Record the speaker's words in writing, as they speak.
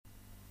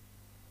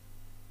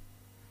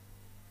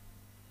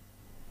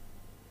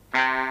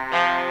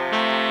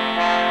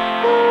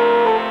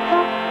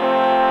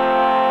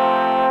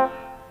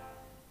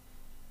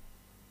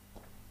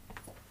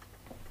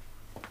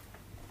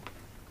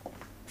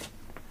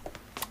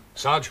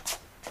Sarge?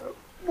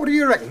 What do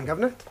you reckon,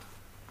 Governor?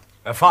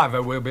 A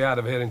fiver, we'll be out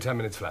of here in 10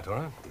 minutes flat, all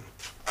right?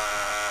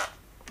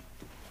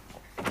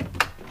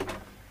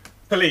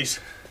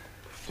 Police.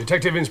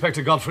 Detective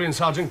Inspector Godfrey and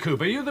Sergeant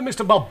Cooper. You the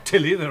Mr. Bob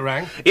Tilley that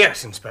rang?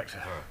 Yes,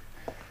 Inspector.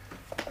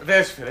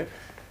 There's Philip.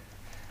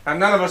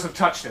 And none of us have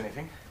touched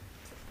anything.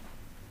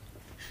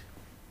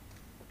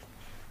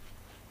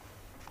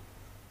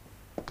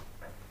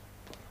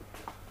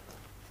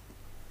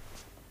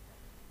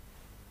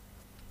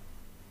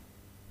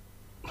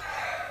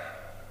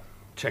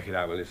 Check it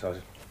out, will you,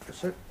 Sergeant? Yes,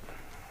 sir.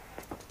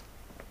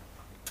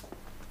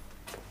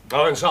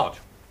 Oh, and Sarge.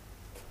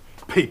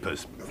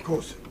 Peepers. Of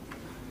course.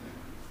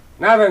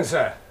 Now then,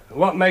 sir,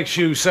 what makes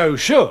you so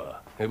sure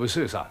it was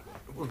suicide?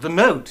 Well, the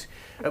note.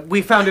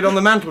 We found it on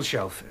the mantel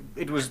shelf.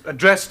 It was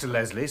addressed to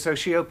Leslie, so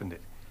she opened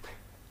it.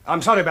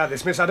 I'm sorry about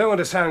this, miss. I don't want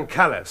to sound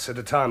callous at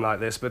a time like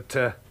this, but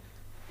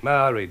may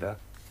I read that?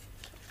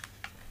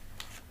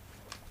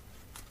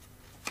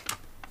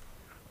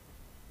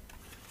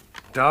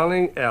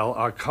 Darling L,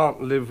 I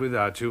can't live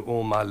without you,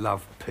 all my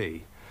love,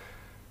 P.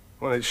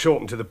 Well, it's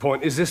shortened to the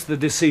point. Is this the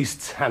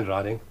deceased's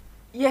handwriting?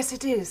 Yes,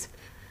 it is.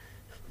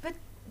 But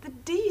the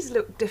D's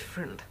look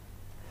different.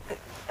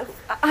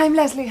 I'm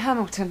Leslie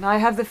Hamilton. I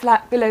have the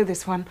flat below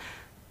this one.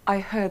 I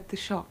heard the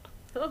shot.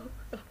 Well,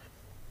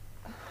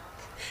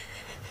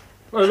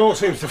 it all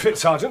seems to fit,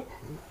 Sergeant.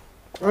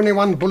 Only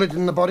one bullet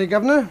in the body,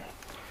 Governor.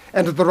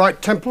 Entered the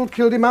right temple,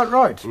 killed him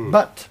outright.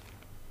 But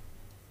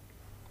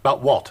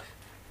But what?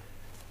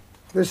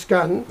 this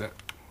gun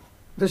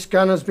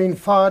has been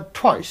fired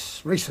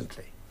twice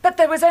recently. But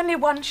there was only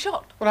one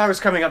shot. Well, I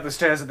was coming up the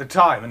stairs at the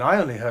time, and I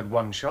only heard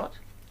one shot.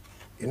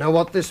 You know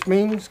what this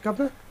means,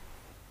 Governor?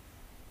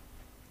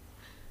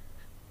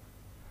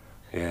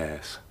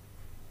 Yes.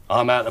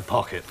 I'm out of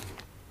pocket.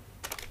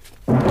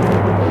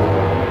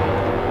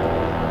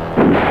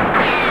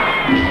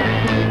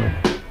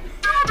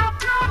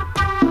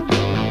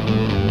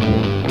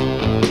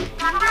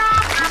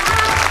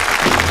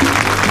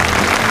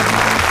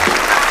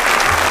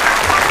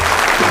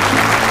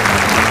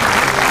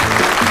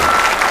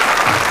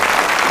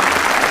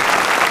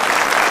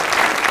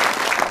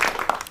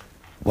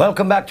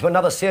 Welcome back to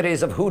another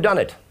series of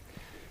WHODUNIT.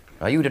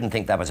 Now, you didn't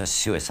think that was a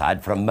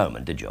suicide for a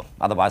moment, did you?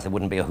 Otherwise, there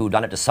wouldn't be a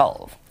WHODUNIT to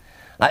solve.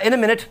 Now, in a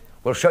minute,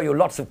 we'll show you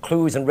lots of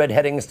clues and red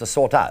herrings to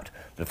sort out.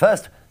 But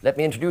first, let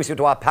me introduce you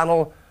to our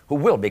panel who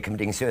will be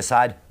committing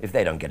suicide if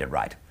they don't get it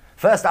right.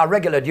 First, our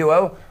regular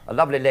duo, a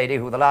lovely lady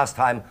who the last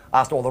time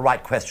asked all the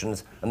right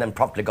questions and then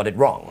promptly got it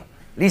wrong.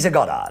 Lisa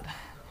Goddard.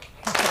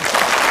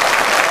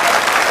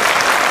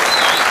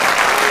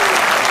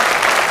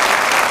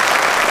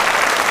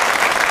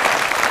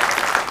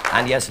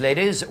 And yes,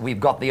 ladies,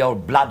 we've got the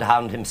old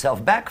bloodhound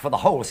himself back for the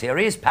whole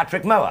series,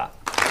 Patrick Mower.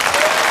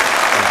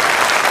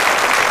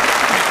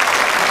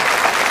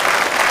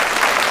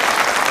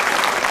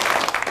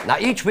 Now,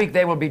 each week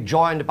they will be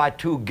joined by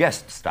two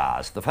guest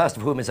stars, the first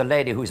of whom is a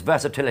lady whose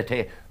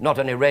versatility not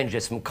only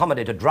ranges from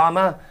comedy to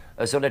drama,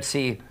 so let's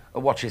see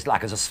what she's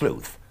like as a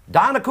sleuth.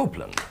 Diana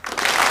Coupland.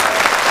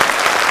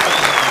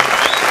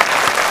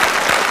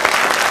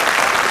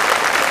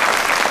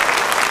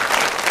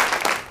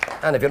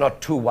 And if you're not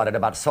too worried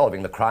about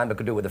solving the crime but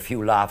could do with a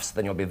few laughs,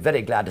 then you'll be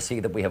very glad to see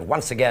that we have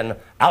once again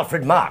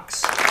Alfred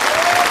Marks.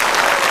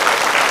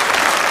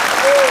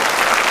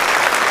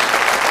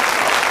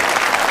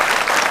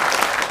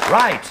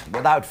 Right,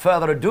 without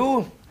further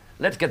ado,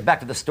 let's get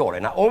back to the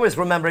story. Now, always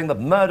remembering that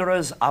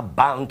murderers are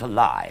bound to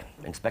lie.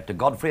 Inspector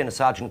Godfrey and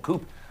Sergeant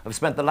Coop have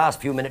spent the last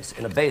few minutes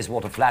in a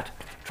Bayswater flat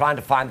trying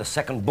to find the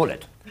second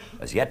bullet.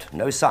 As yet,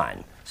 no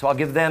sign. So I'll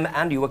give them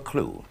and you a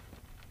clue.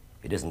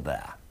 It isn't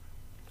there.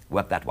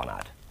 Work that one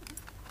out.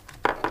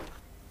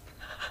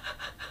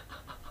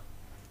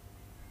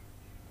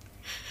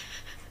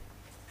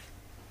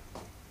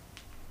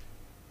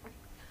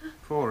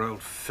 Poor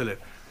old Philip.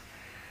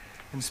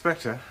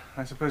 Inspector,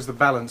 I suppose the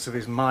balance of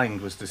his mind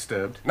was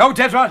disturbed. No,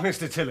 dead right,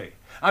 Mr. Tilley.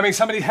 I mean,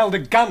 somebody held a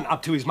gun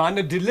up to his mind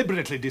and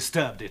deliberately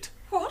disturbed it.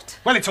 What?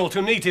 Well, it's all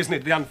too neat, isn't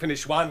it? The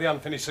unfinished wine, the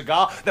unfinished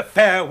cigar, the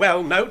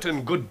farewell note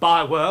and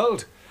goodbye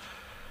world.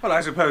 Well,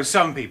 I suppose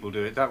some people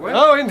do it that way.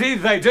 Oh,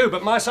 indeed they do,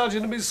 but my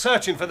sergeant has been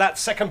searching for that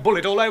second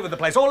bullet all over the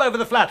place, all over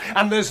the flat,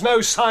 and there's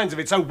no signs of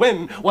it, so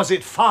when was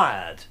it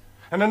fired?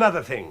 And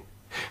another thing,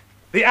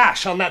 the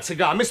ash on that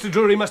cigar, Mr.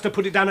 Drury must have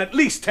put it down at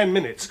least 10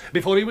 minutes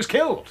before he was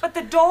killed. But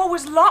the door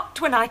was locked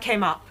when I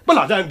came up. Well,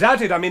 I don't doubt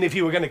it. I mean, if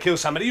you were going to kill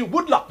somebody, you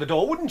would lock the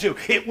door, wouldn't you?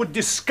 It would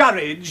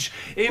discourage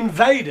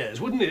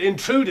invaders, wouldn't it?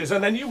 Intruders,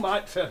 and then you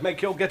might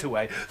make your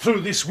getaway through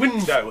this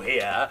window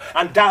here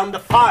and down the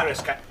fire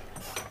escape.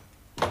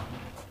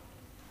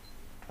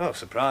 Oh,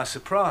 surprise,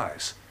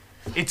 surprise.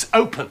 It's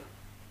open.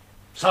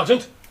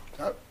 Sergeant,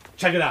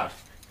 check it out.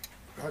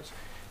 Right.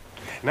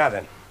 Now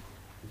then,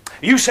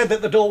 you said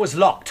that the door was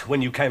locked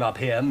when you came up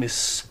here,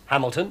 Miss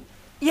Hamilton?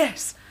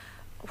 Yes.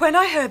 When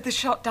I heard the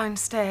shot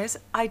downstairs,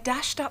 I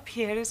dashed up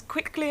here as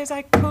quickly as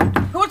I could.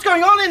 What's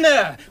going on in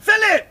there?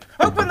 Philip!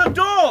 Open the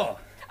door!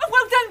 Oh,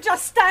 well, don't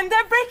just stand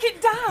there. Break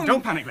it down.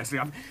 Don't panic, Leslie.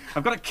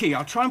 I've got a key.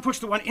 I'll try and push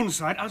the one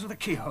inside out of the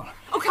keyhole.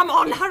 Oh, come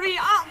on, hurry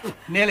up.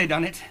 Nearly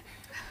done it.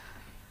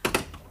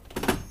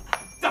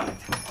 Done it.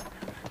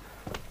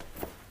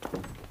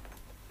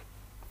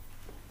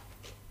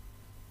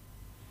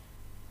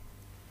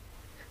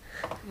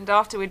 And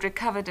after we'd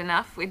recovered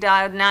enough, we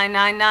dialed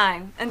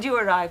 999, and you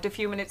arrived a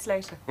few minutes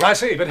later. I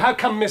see, but how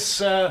come Miss...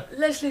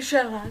 Leslie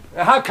Gerard.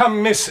 How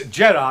come Miss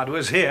Gerard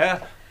was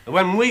here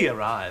when we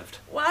arrived?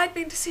 Well, I'd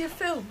been to see a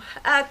film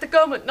at the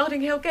Gaumont,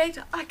 Notting Hill Gate.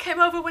 I came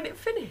over when it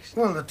finished.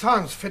 Well, the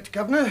time's fit,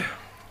 Governor.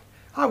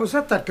 I was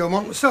at that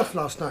Gaumont myself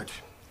last night.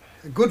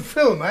 A good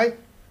film, eh?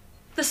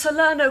 The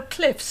Salerno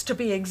Cliffs, to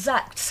be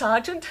exact,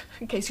 Sergeant,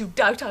 in case you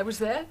doubt I was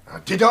there.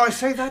 Did I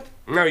say that?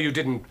 No, you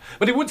didn't.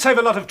 But it would save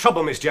a lot of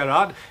trouble, Miss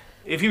Gerard,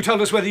 if you told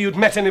us whether you'd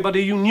met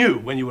anybody you knew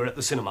when you were at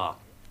the cinema.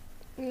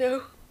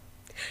 No.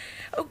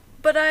 Oh,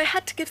 but I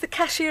had to give the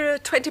cashier a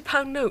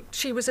 £20 note.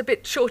 She was a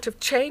bit short of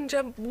change.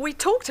 We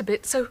talked a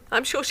bit, so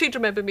I'm sure she'd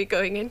remember me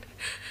going in.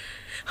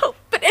 Oh,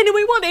 but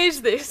anyway, what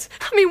is this?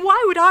 I mean,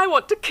 why would I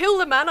want to kill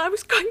the man I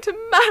was going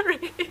to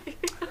marry?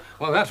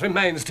 Well, that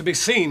remains to be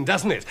seen,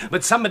 doesn't it?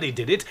 But somebody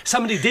did it.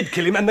 Somebody did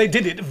kill him, and they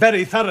did it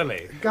very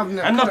thoroughly.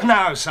 Governor... And not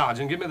now,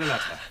 Sergeant. Give me the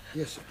letter.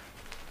 Yes, sir.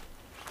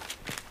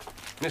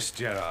 Miss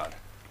Gerard,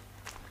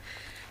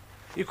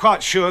 you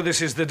quite sure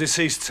this is the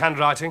deceased's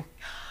handwriting?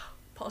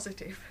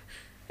 Positive.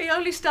 He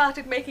only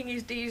started making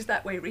his D's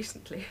that way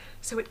recently,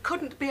 so it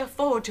couldn't be a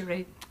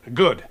forgery.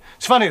 Good.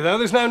 It's funny, though,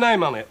 there's no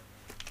name on it.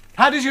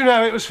 How did you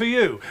know it was for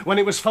you when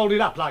it was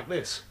folded up like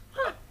this?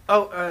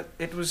 Oh,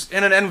 it was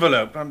in an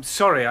envelope. I'm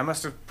sorry, I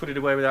must have put it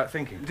away without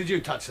thinking. Did you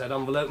touch that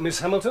envelope,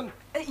 Miss Hamilton?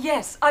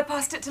 Yes, I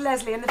passed it to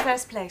Leslie in the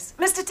first place.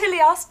 Mr. Tilly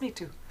asked me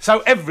to. So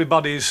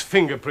everybody's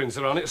fingerprints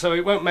are on it, so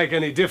it won't make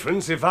any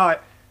difference if I...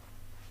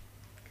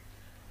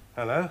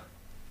 Hello?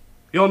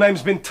 Your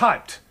name's been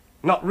typed,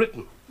 not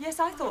written. Yes,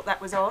 I thought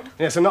that was odd.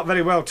 Yes, and not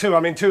very well, too.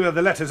 I mean, 2 of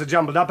the letters are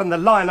jumbled up and the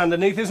line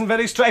underneath isn't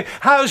very straight.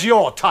 How's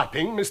your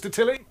typing, Mr.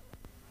 Tilly?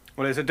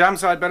 Well, it's a damn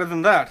sight better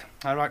than that.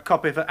 I write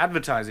copy for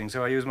advertising,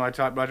 so I use my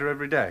typewriter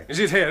every day. Is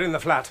it here in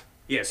the flat?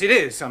 Yes, it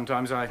is.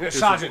 Sometimes I... Yes,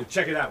 Sergeant,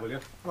 check it out, will you?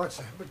 Right,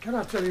 sir. But can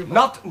I tell you...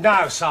 Not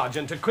now,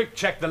 Sergeant. A quick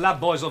check. The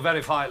lab boys will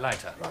verify it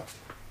later. Right.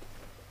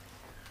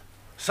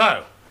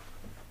 So,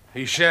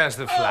 he shares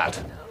the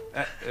flat.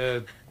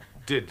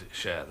 Did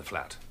share the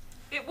flat.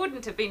 It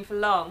wouldn't have been for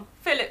long.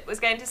 Philip was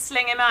going to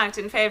sling him out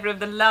in favour of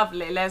the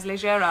lovely Leslie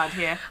Gerard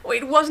here. Oh,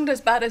 it wasn't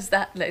as bad as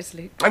that,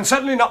 Leslie. And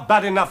certainly not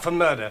bad enough for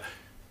murder.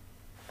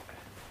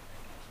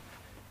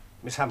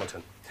 Miss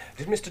Hamilton,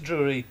 did Mr.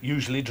 Drury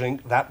usually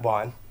drink that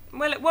wine?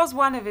 Well, it was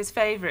one of his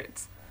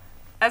favourites.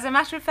 As a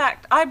matter of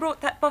fact, I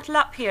brought that bottle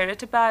up here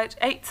at about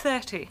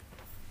 8:30.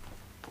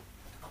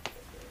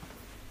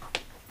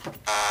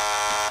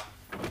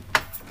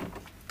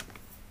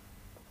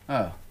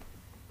 Oh.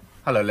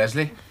 Hello,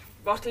 Leslie.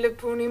 Bottle of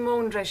Pony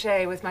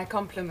Montrachet with my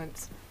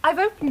compliments. I've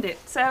opened it,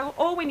 so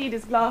all we need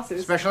is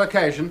glasses. Special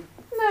occasion?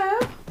 No.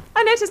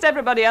 I noticed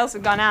everybody else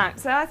had gone out,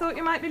 so I thought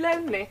you might be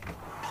lonely.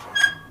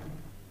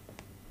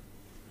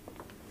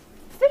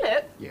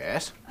 Philip?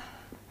 Yes.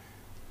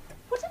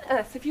 What on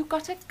earth have you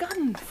got a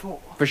gun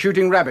for? For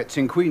shooting rabbits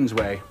in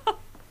Queensway.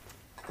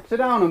 Sit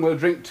down and we'll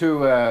drink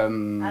to, A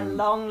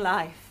long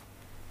life.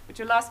 Which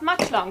will last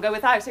much longer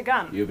without a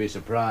gun. You'll be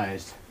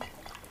surprised.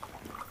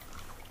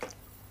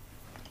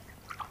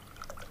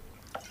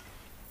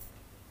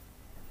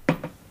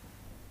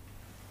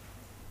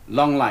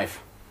 Long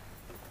life.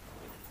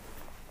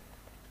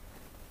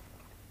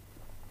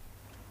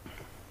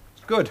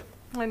 It's good.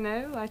 I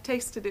know, I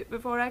tasted it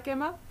before I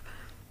came up.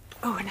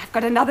 Oh, and I've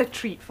got another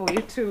treat for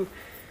you, too.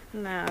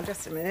 Now,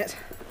 just a minute.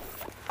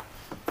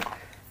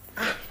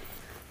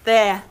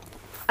 There,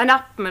 an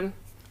Upman.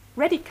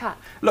 Ready cut.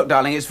 Look,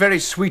 darling, it's very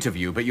sweet of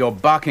you, but you're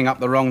barking up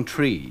the wrong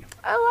tree.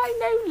 Oh,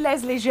 I know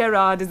Leslie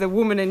Gerard is the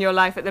woman in your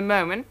life at the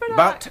moment,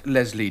 But,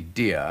 Leslie,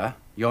 dear,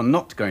 you're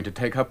not going to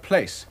take her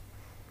place.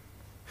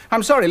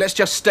 I'm sorry, let's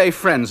just stay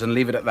friends and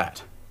leave it at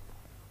that.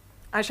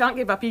 I shan't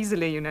give up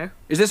easily, you know.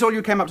 Is this all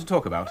you came up to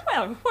talk about?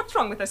 Well, what's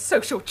wrong with a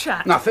social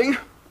chat? Nothing.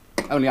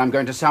 Only I'm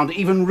going to sound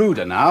even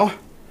ruder now.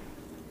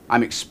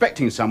 I'm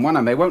expecting someone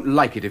and they won't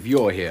like it if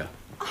you're here.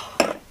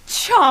 Oh,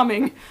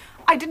 charming.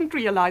 I didn't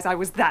realise I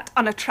was that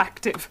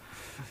unattractive.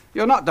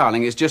 You're not,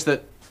 darling, it's just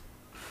that...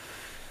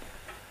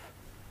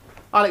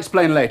 I'll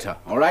explain later,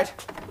 all right?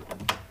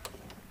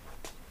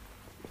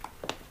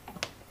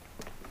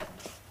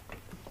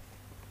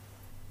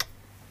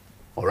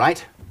 All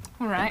right?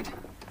 All right.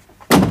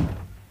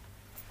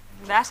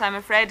 That, I'm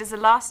afraid, is the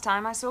last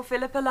time I saw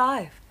Philip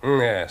alive.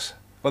 Yes.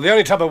 Well, the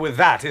only trouble with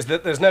that is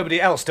that there's nobody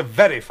else to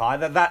verify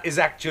that that is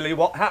actually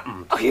what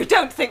happened. Oh, you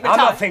don't think that I'm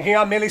not thinking,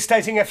 I'm merely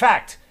stating a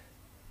fact.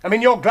 I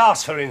mean, your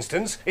glass, for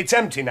instance, it's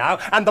empty now,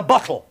 and the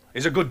bottle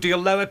is a good deal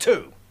lower,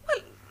 too. Well,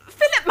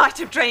 Philip might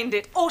have drained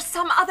it, or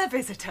some other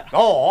visitor.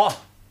 Or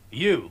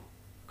you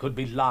could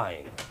be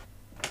lying.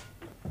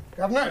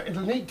 Governor,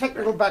 it'll need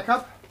technical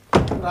backup,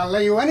 but I'll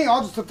lay you any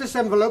odds that this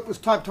envelope was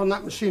typed on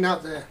that machine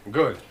out there.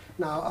 Good.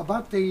 Now,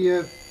 about the...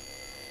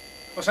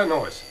 What's that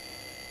noise?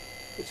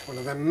 It's one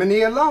of them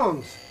mini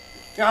alarms.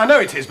 Yeah, I know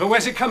it is, but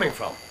where's it coming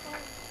from?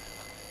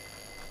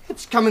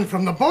 It's coming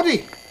from the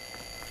body.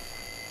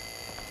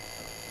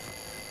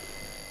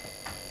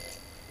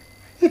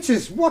 It's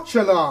his watch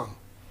alarm.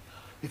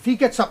 If he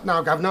gets up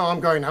now, Governor, I'm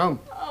going home.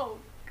 Oh,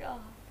 God.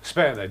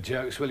 Spare the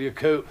jokes, will you,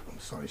 Coop? I'm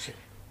sorry, sir.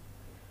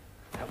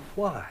 Now,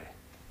 why?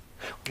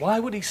 Why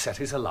would he set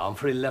his alarm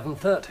for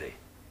 11:30?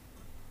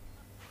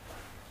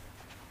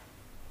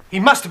 He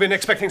must have been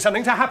expecting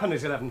something to happen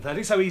at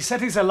 11:30, so he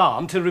set his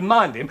alarm to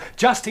remind him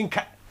just in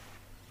case.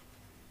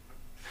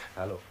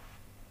 Now, look,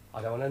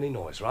 I don't want any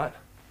noise, right?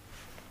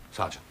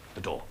 Sergeant,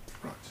 the door.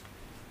 Right.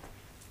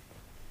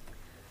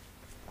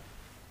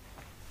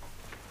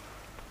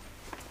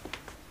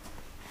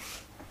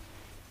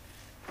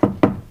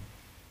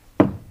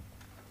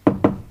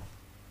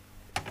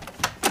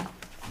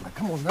 Now,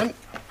 come on, then.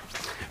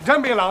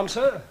 Don't be alarmed,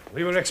 sir.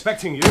 We were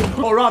expecting you.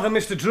 Or rather,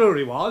 Mr.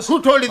 Drury was.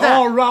 Who told you that?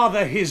 Or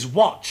rather, his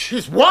watch.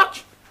 His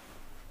watch?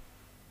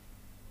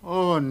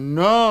 Oh,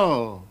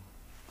 no.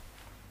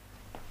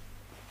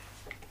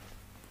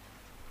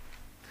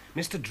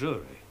 Mr.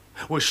 Drury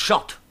was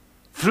shot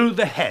through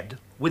the head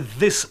with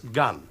this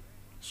gun.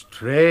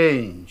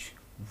 Strange.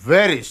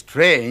 Very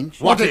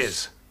strange. What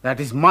is? That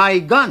is my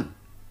gun.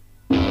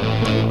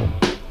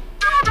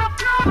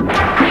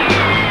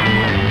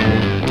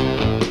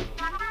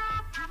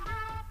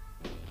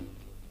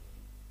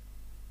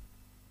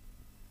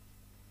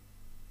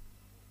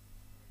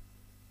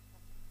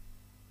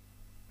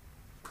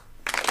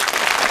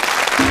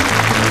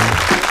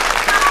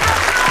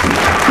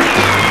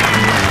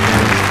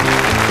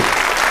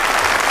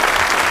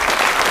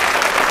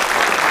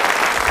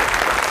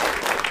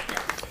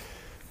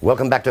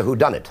 Welcome back to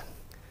WHODUNIT.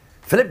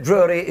 Philip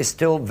Drury is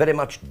still very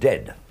much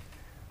dead.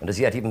 And as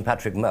yet, even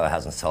Patrick Moore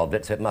hasn't solved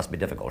it, so it must be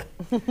difficult.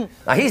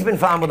 Now, he's been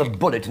found with a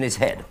bullet in his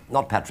head.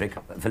 Not Patrick,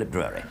 but Philip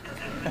Drury.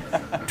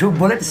 2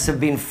 bullets have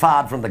been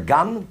fired from the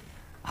gun.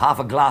 Half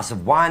a glass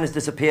of wine has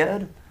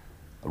disappeared.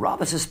 A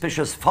rather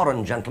suspicious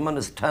foreign gentleman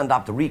has turned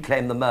up to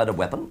reclaim the murder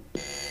weapon.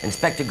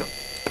 Inspector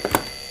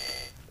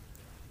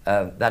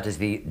that is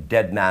the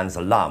dead man's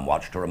alarm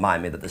watch to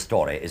remind me that the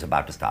story is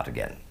about to start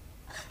again.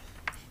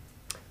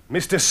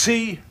 Mr.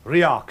 C.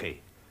 Riaki.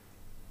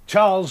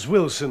 Charles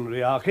Wilson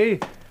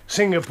Riaki,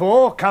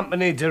 Singapore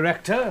Company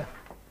Director,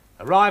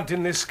 arrived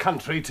in this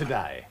country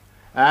today.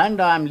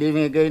 And I'm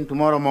leaving again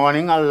tomorrow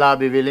morning, Allah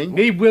be willing.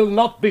 He will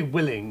not be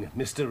willing,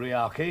 Mr.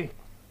 Riaki.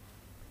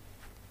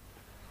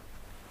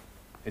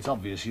 It's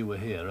obvious you were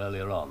here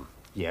earlier on.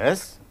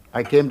 Yes,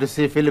 I came to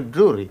see Philip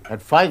Drury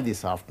at 5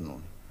 this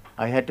afternoon.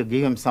 I had to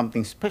give him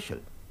something special.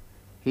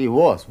 He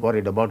was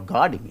worried about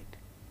guarding it.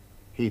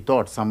 He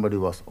thought somebody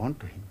was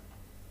onto him.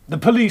 The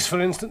police, for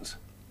instance?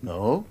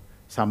 No,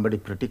 somebody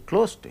pretty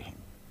close to him.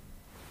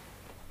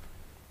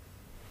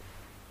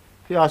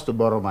 He asked to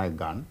borrow my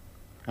gun,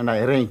 and I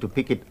arranged to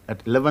pick it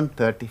at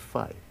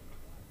 11:35.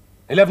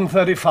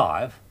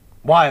 11:35?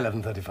 Why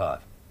 11:35?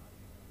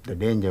 The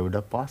danger would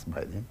have passed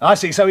by then. I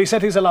see, so he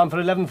set his alarm for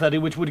 11:30,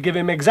 which would give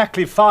him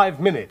exactly 5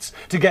 minutes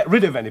to get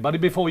rid of anybody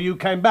before you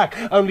came back.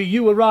 Only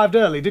you arrived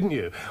early, didn't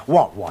you?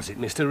 What was it,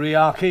 Mr.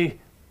 Riaki?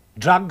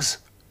 Drugs?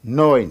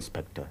 No,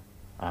 Inspector.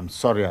 I'm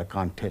sorry I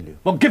can't tell you.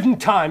 Well, given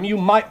time, you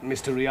might,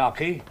 Mr.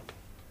 Riaki.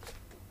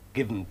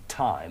 Given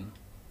time.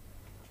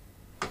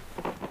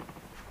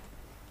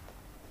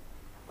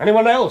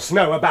 Anyone else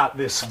know about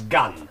this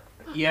gun?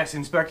 Yes,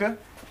 Inspector?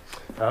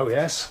 Oh,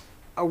 yes?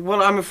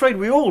 Well, I'm afraid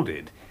we all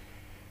did.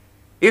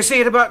 You see,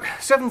 at about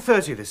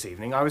 7:30 this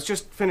evening, I was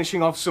just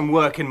finishing off some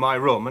work in my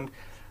room and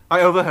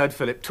I overheard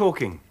Philip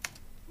talking.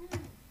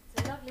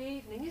 It's a lovely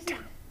evening, isn't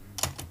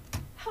it?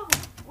 Oh,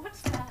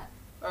 what's that?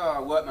 Oh,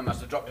 a workman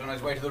must have dropped it on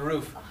his way to the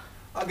roof.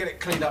 I'll get it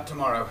cleaned up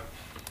tomorrow.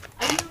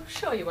 Are you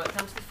sure you won't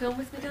come to the film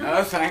with me, darling?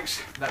 No,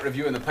 thanks. That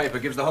review in the paper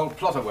gives the whole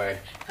plot away.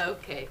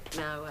 OK,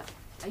 now,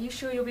 are you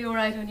sure you'll be all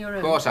right on your own?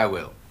 Of course I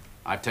will.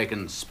 I've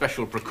taken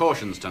special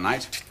precautions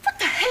tonight. What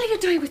the hell are you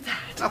doing with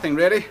that? Nothing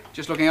really.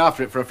 Just looking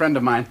after it for a friend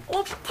of mine.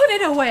 Well, put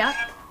it away.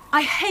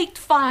 I hate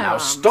Now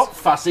firearms. stop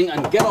fussing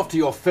and get off to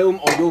your film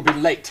or you'll be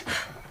late.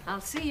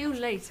 I'll see you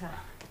later.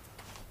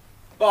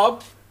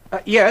 Bob?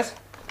 Yes?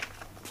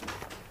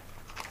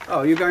 Oh,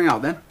 are you going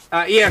out then?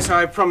 Yes,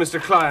 I promised a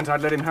client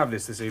I'd let him have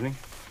this evening.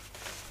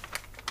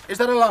 Is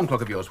that alarm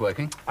clock of yours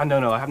working?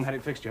 No, I haven't had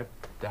it fixed yet.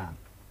 Damn.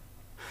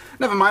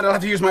 Never mind, I'll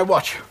have to use my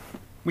watch.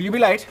 Will you be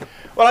late?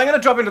 Well, I'm going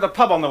to drop into the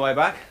pub on the way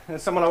back.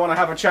 There's someone I want to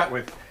have a chat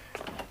with.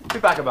 Be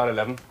back about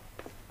 11.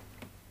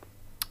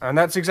 And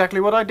that's exactly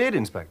what I did,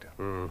 Inspector.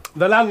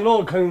 The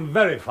landlord can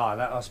verify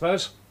that, I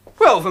suppose.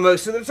 Well, for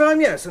most of the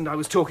time, yes, and I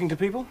was talking to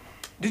people.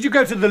 Did you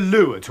go to the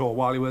loo at all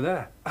while you were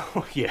there?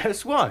 Oh,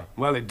 yes, why?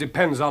 Well, it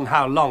depends on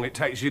how long it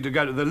takes you to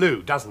go to the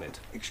loo, doesn't it?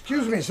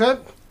 Excuse me, sir.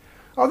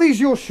 Are these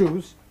your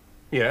shoes?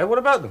 Yeah, what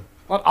about them?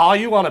 What are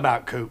you on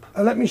about, Coop?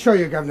 Let me show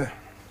you, Governor.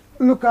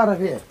 Look out of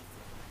here.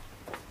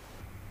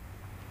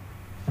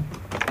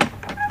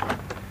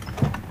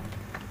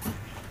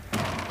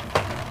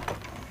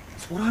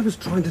 It's what I was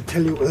trying to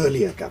tell you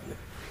earlier, Governor.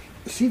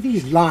 See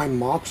these line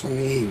marks on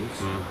the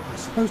eaves? Are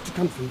supposed to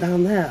come from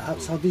down there,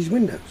 outside these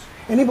windows.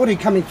 Anybody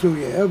coming through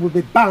here would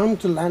be bound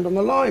to land on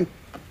the line.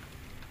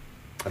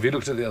 Have you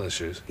looked at the other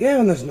shoes? Yeah,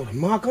 and there's not a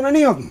mark on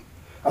any of them.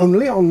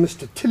 Only on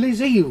Mr. Tilly's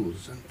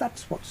heels, and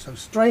that's what's so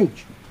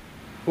strange.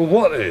 Well,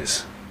 what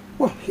is?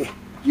 Well,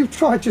 you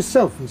try it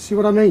yourself and see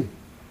what I mean.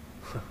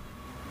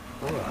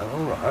 All right,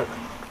 all right.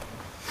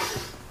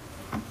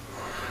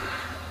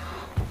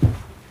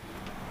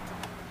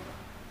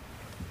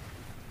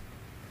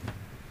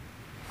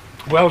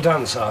 Well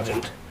done,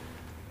 Sergeant.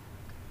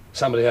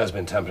 Somebody has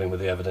been tampering with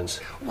the evidence.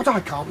 What I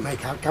can't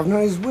make out,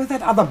 Governor, is where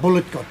that other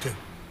bullet got to.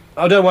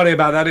 Oh, don't worry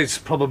about that. It's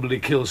probably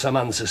killed some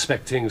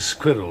unsuspecting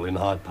squirrel in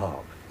Hyde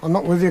Park. I'm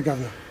not with you,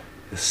 Governor.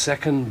 The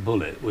second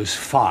bullet was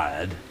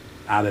fired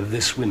out of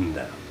this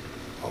window.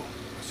 Oh,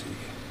 I see.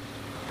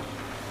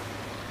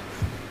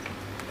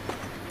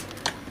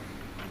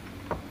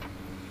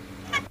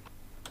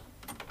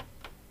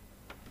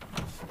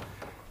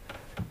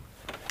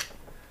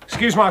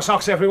 Excuse my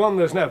socks, everyone.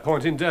 There's no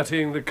point in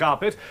dirtying the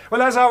carpet.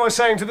 Well, as I was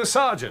saying to the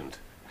sergeant,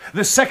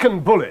 the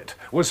second bullet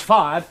was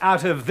fired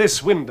out of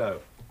this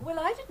window. Well,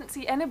 I didn't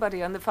see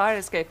anybody on the fire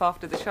escape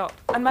after the shot,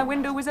 and my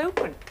window was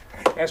open.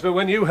 Yes, but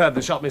when you heard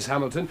the shot, Miss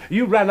Hamilton,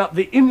 you ran up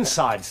the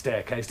inside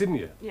staircase, didn't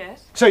you?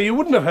 Yes. So you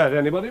wouldn't have heard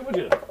anybody, would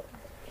you?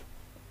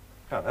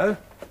 Hello.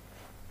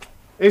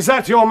 Is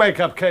that your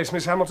makeup case,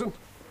 Miss Hamilton?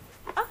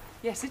 Ah,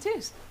 yes, it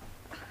is.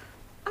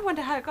 I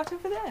wonder how it got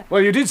over there.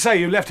 Well, you did say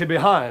you left it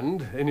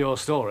behind in your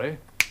story.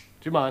 Do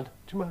you mind?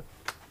 Do you mind?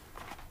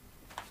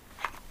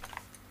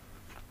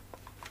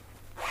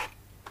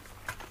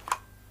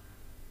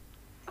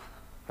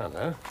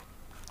 Hello.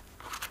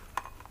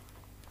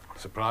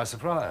 Surprise,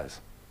 surprise.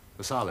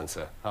 The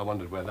silencer. I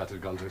wondered where that had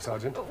gone to,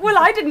 Sergeant. Well,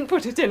 I didn't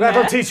put it in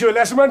That'll there. teach you a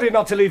lesson, won't it,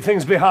 not to leave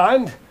things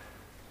behind?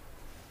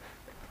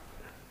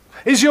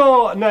 Is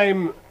your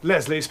name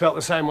Leslie spelt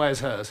the same way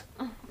as hers?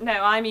 No,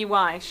 I'm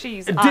EY.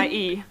 She's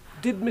IE.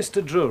 Did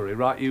Mr. Drury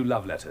write you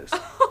love letters?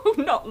 Oh,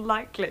 not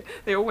likely.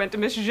 They all went to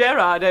Miss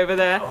Gerard over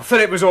there. Oh,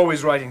 Philip was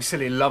always writing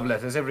silly love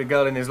letters. Every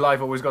girl in his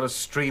life always got a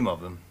stream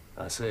of them.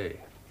 I see.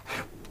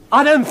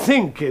 I don't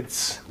think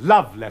it's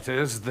love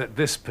letters that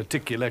this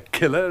particular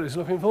killer is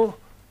looking for.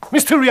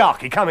 Mr.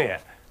 Riaki, come here.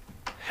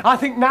 I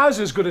think now's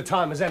as good a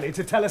time as any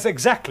to tell us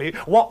exactly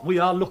what we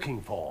are looking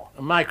for.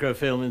 A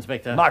microfilm,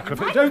 Inspector.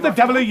 Microfilm? Who the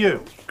devil are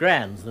you?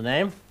 Grand's the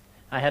name.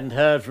 I hadn't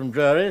heard from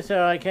Drury,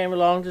 so I came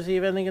along to see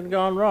if anything had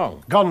gone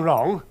wrong. Gone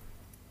wrong?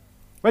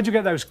 Where'd you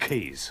get those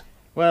keys?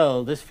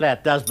 Well, this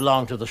flat does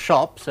belong to the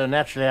shop, so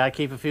naturally I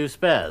keep a few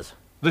spares.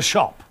 The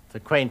shop? It's a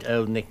quaint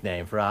old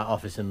nickname for our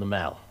office in the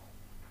Mall.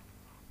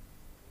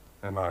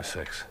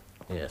 MI6.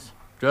 Yes.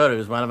 Drury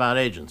was one of our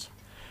agents.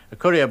 A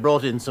courier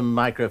brought in some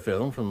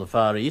microfilm from the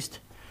Far East.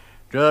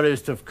 Drury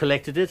was to have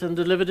collected it and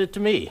delivered it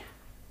to me.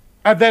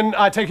 And then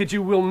I take it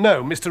you will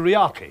know Mr.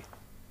 Riaki.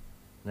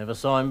 Never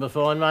saw him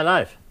before in my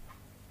life.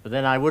 But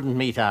then I wouldn't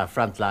meet our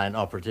frontline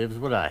operatives,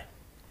 would I?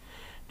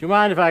 Do you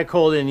mind if I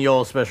call in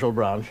your special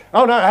branch?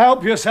 Oh, no,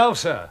 help yourself,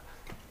 sir.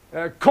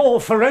 Call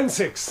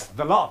forensics,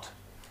 the lot.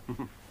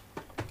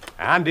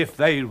 And if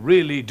they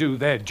really do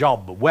their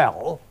job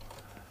well,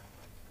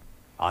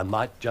 I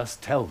might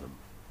just tell them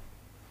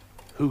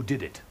who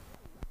did it.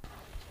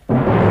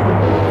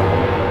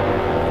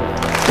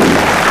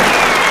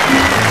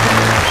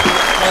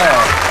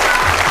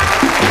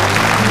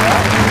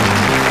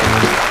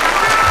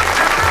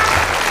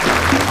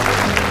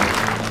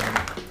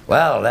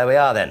 Well, there we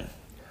are then.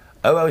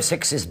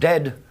 006 is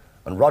dead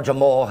and Roger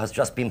Moore has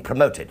just been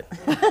promoted.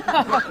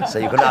 So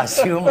you can now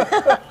assume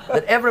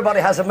that everybody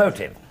has a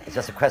motive. It's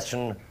just a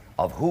question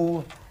of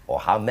who or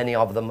how many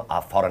of them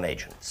are foreign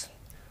agents.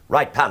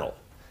 Right, panel.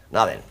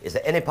 Now then, is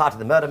there any part of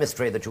the murder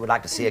mystery that you would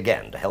like to see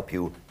again to help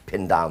you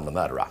pin down the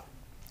murderer?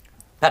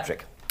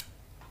 Patrick.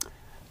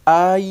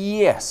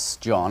 Yes,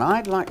 John.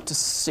 I'd like to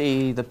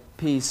see the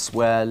piece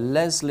where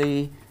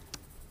Leslie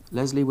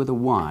with a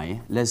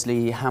Y,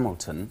 Leslie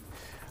Hamilton,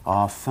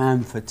 our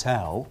femme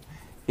fatale,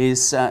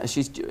 is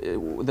she's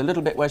the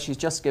little bit where she's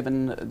just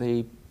given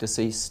the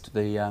deceased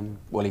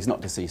well, he's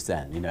not deceased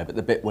then, you know, but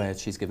the bit where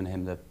she's given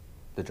him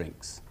the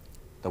drinks,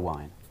 the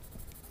wine.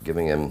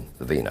 Giving him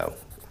the vino.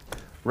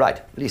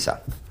 Right,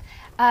 Lisa.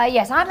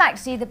 Yes, I'd like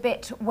to see the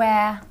bit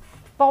where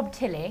Bob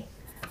Tilly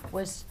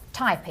was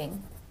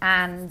typing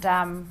and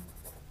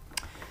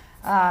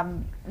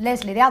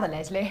Leslie, the other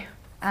Leslie,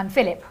 and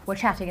Philip were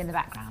chatting in the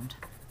background.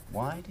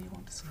 Why do you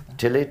want to see that?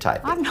 Tilly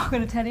typing. I'm not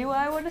going to tell you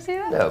why I want to see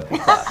that. No, be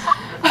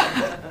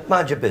quiet.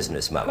 Mind your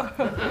business, Mama.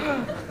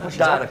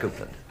 Diana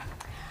Coupland.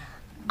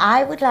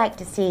 I would like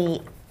to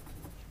see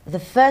the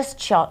first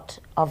shot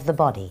of the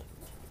body.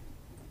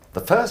 The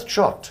first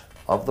shot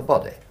of the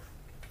body.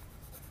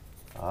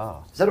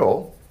 Ah. Is that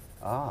all?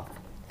 Ah.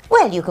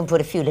 Well, you can put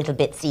a few little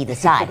bits either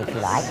side if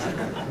you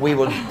like. We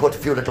will put a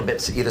few little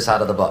bits either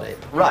side of the body.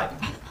 Right.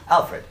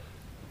 Alfred.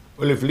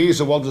 Well, if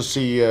Lisa wants to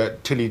see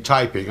Tilly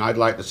typing, I'd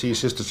like to see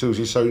Sister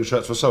Susie sewing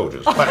shirts for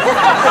soldiers. But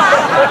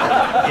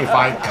if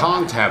I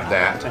can't have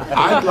that,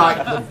 I'd like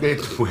the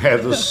bit where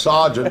the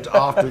sergeant,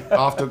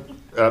 after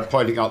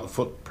pointing out the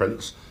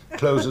footprints,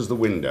 closes the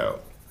window?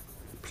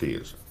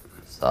 Please.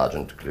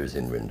 Sergeant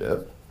closing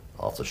window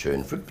after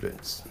showing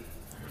footprints.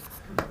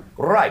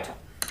 Right.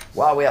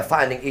 While we are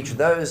finding each of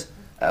those,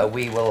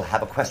 we will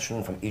have a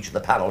question from each of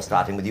the panel,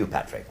 starting with you,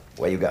 Patrick.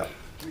 Where you go?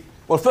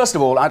 Well, first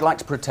of all, I'd like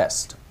to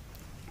protest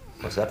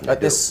What's that? at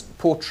this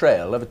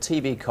portrayal of a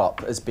TV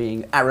cop as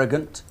being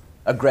arrogant,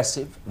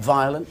 aggressive,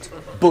 violent,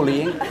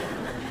 bullying.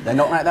 They're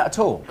not like that at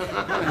all.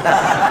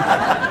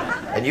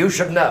 And you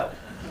should know.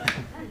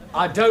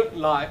 I don't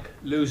like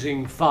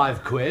losing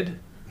 £5.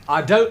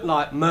 I don't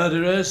like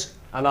murderers,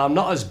 and I'm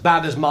not as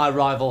bad as my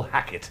rival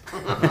Hackett.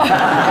 Can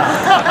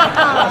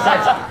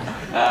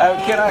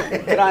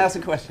I ask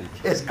a question?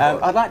 Yes,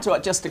 I'd like to,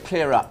 just to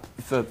clear up,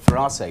 for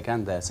our sake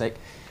and their sake,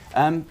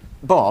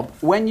 Bob,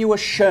 when you were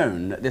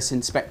shown this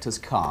inspector's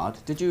card,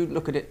 did you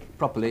look at it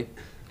properly?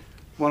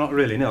 Well, not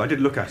really, no. I did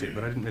look at it,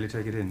 but I didn't really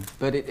take it in.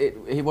 But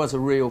he was a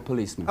real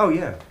policeman. Oh,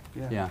 yeah.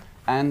 Yeah.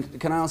 And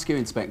can I ask you,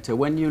 Inspector,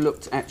 when you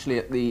looked actually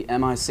at the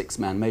MI6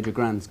 man, Major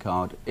Grand's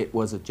card, it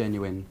was a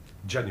genuine...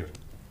 Genuine.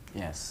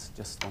 Yes,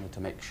 just wanted to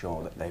make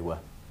sure that they were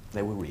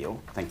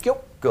real. Thank you.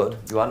 Good.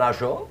 You are now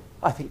sure?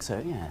 I think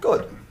so, yeah.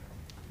 Good.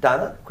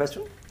 Diana,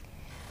 question?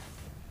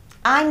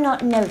 I'm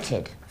not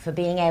noted for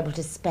being able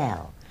to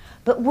spell,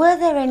 but were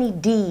there any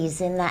D's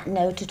in that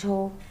note at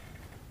all?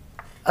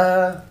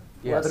 Yes.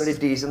 Yes. Were there any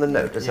D's in the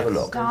note? Let's have a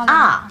look.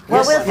 Ah, well,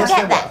 Yes, we'll yes, forget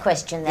there that were.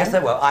 question then. Yes,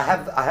 there were. I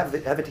have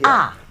it here.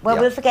 Ah, well,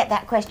 Yeah. we'll forget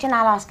that question.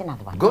 I'll ask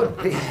another one. Good,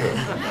 please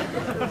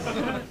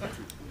do.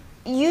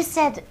 You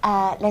said,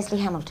 Leslie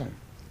Hamilton,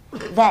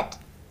 that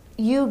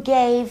you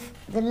gave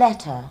the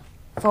letter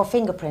for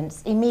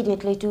fingerprints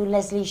immediately to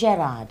Leslie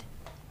Gerard.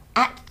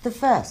 At the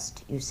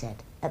first, you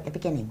said, at the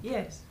beginning.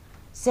 Yes.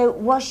 So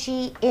was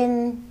she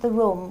in the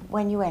room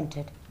when you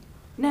entered?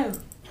 No.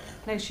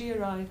 No, she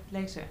arrived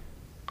later.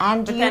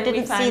 And But you then we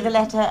didn't see found- the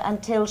letter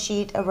until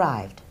she'd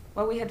arrived?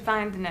 Well, we had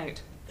found the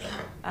note.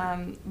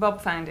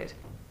 Bob found it,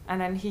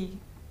 and then he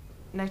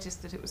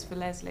noticed that it was for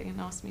Leslie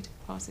and asked me to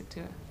pass it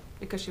to her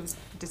because she was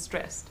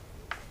distressed.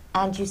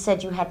 And you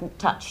said you hadn't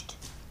touched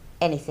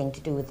anything to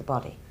do with the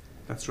body?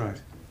 That's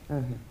right.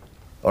 Mm-hmm.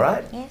 All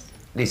right? Yes.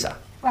 Lisa.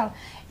 Well,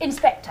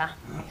 Inspector,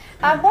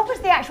 what was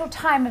the actual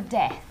time of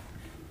death?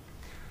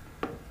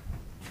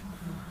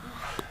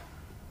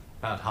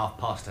 About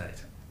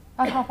 8:30.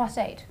 About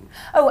 8:30.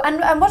 Oh,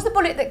 and was the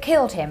bullet that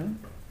killed him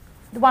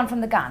the one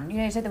from the gun? You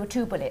know, you said there were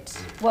 2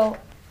 bullets. Well,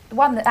 the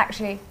one that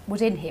actually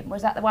was in him,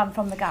 was that the one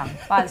from the gun,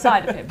 by the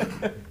side of him?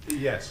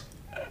 Yes.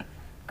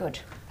 Good,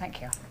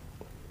 thank you.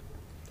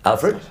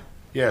 Alfred?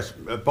 Yes,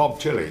 Bob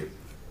Tilley.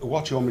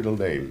 What's your middle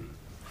name?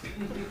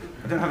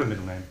 I don't have a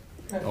middle name.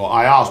 Oh,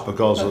 I asked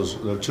because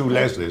there are 2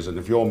 Leslies, and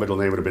if your middle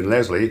name would have been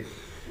Leslie,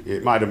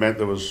 it might have meant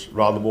there was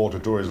rather more to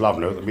Dory's love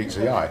note than meets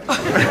the eye.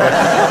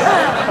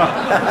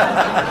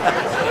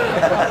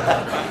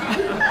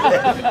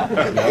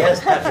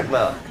 Yes, Patrick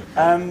Moore.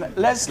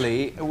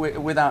 Leslie,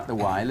 without the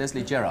Y,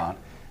 Leslie Gerard,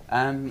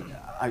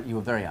 you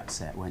were very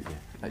upset, weren't you,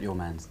 at your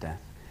man's death?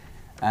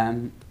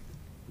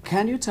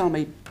 Can you tell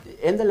me,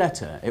 in the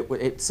letter,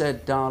 it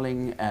said,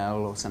 darling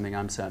L or something,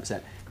 I'm so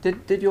upset.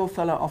 Did your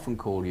fella often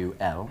call you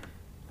L?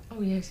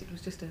 Oh, yes, it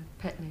was just a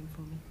pet name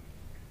for me.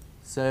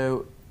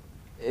 So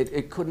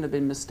it couldn't have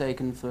been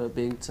mistaken for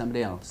being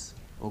somebody else,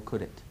 or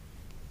could it?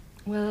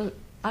 Well,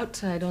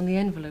 outside on the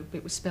envelope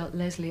it was spelt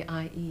Leslie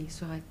I.E.,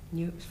 so I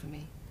knew it was for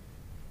me.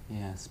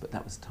 Yes, but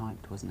that was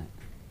typed, wasn't it?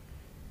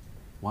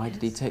 Why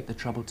did he take the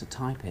trouble to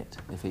type it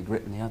if he'd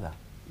written the other?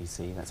 You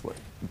see, that's what's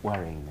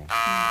worrying me.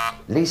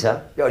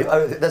 Lisa?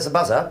 Oh, there's a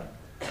buzzer.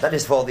 That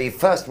is for the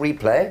first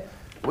replay,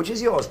 which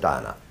is yours,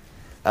 Diana.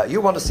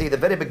 You want to see the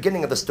very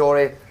beginning of the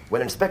story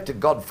when Inspector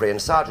Godfrey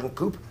and Sergeant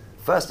Coop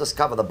first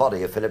discover the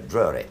body of Philip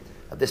Drury.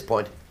 At this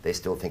point, they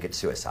still think it's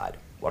suicide.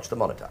 Watch the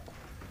monitor.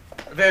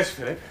 There's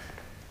Philip.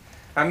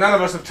 And none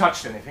of us have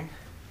touched anything.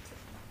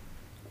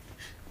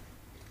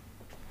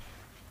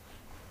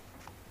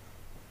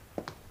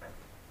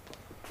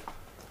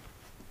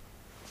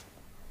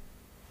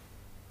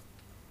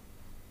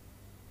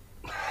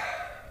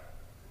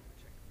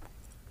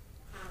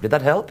 Did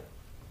that help?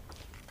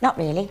 Not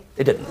really.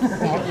 It didn't.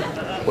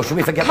 No. Well, should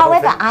we forget the whole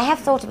However, thing? I have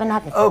thought of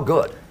another thing. Oh,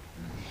 good.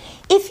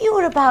 If you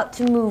were about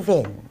to move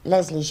in,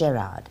 Leslie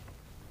Gerard,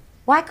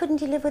 why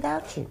couldn't he live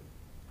without you?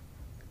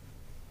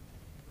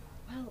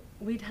 Well,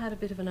 we'd had a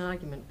bit of an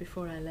argument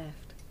before I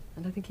left,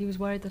 and I think he was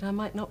worried that I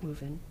might not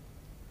move in.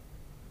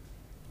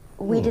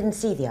 We didn't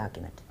see the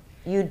argument.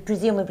 You'd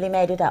presumably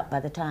made it up by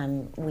the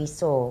time we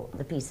saw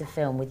the piece of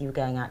film with you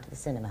going out to the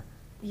cinema.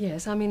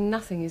 Yes, I mean,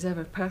 nothing is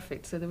ever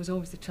perfect, so there was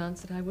always the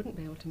chance that I wouldn't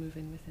be able to move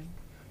in with him.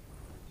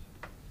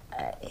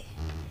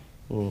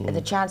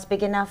 The chance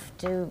big enough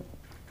to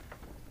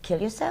kill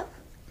yourself?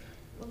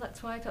 Well,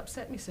 that's why it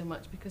upset me so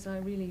much, because I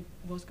really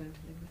was going to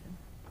live with him.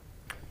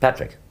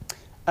 Patrick.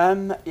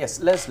 Yes,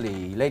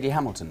 Leslie, Lady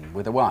Hamilton,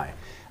 with a Y.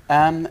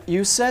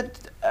 You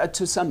said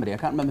to somebody, I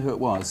can't remember who it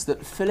was,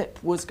 that Philip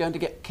was going to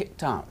get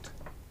kicked out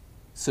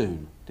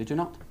soon, did you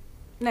not?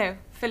 No,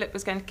 Philip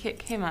was going to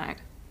kick him out.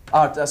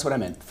 Oh, that's what I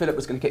meant. Philip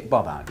was going to kick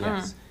Bob out,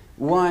 yes.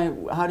 Why?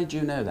 How did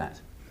you know that?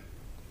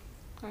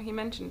 Well, he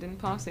mentioned in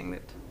passing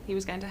that he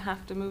was going to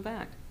have to move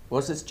out.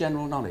 Was this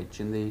general knowledge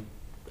in the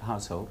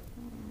household?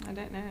 I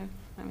don't know.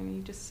 I mean,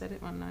 he just said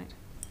it one night.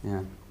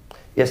 Yeah.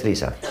 Yes,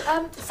 Lisa.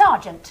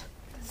 Sergeant.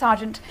 How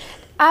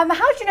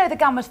do you know the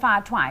gun was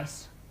fired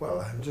twice?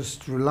 Well, I'm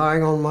just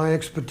relying on my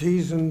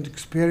expertise and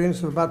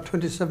experience of about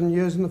 27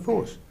 years in the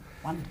force.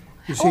 Wonderful.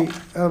 You see,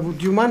 do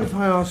you mind if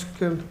I ask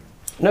No,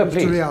 Mr.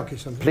 please. Riaki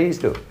something? Please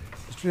do.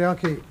 Mr.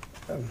 Riaki,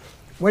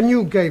 when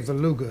you gave the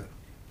Luger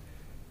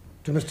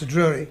to Mr.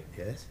 Drury,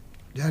 Yes?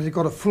 had it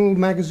got a full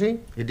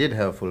magazine? He did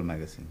have a full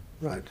magazine.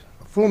 Right.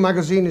 A full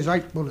magazine is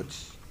 8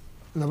 bullets.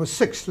 And there were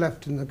 6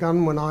 left in the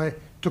gun when I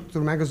took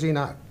the magazine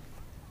out.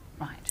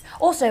 Right.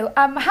 Also,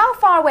 how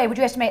far away would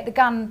you estimate the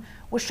gun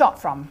was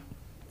shot from?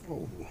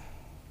 Oh,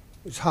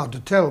 it's hard to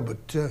tell,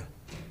 but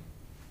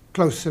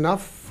close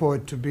enough for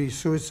it to be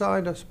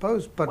suicide, I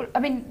suppose. But Well, I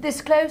mean,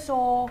 this close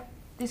or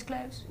this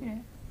close, you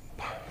know?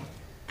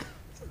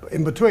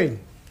 in between.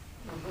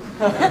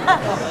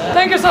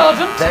 Thank you,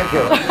 Sergeant. Thank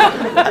you.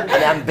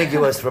 An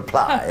ambiguous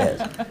reply,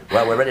 yes.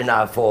 Well, we're ready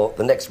now for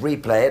the next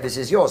replay. This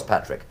is yours,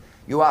 Patrick.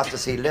 You asked to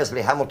see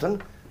Leslie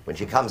Hamilton when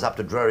she comes up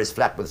to Drury's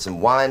flat with some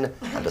wine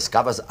and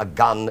discovers a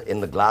gun in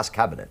the glass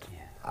cabinet.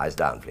 Eyes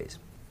down, please.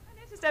 I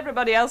noticed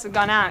everybody else had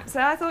gone out,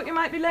 so I thought you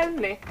might be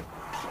lonely.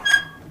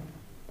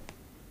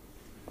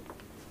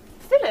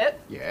 Philip,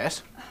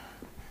 Yes?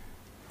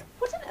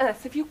 what on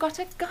earth have you got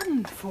a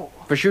gun for?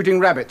 For shooting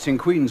rabbits in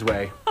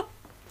Queensway.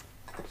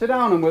 Sit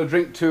down and we'll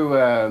drink to,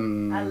 A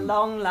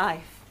long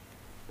life,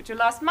 which will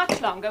last much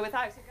longer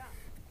without a gun.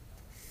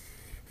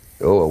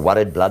 Oh, a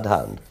worried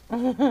bloodhound.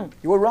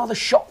 You were rather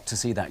shocked to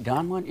see that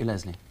gun, weren't you,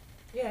 Leslie?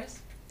 Yes.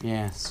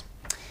 Yes.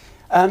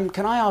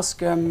 Can I ask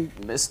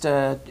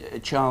Mr.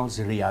 Charles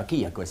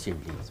Riaki a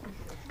question, please?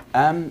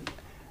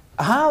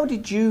 How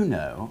did you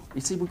know?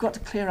 You see, we've got to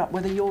clear up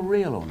whether you're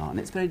real or not, and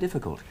it's very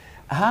difficult.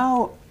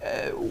 How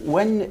had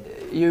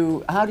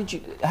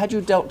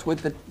you dealt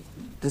with the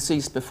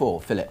deceased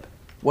before, Philip?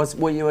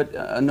 Were you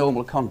a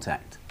normal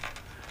contact?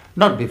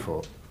 Not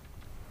before.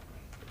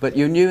 But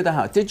you knew the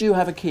house. Did you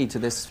have a key to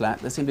this flat?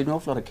 There seemed to be an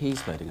awful lot of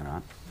keys floating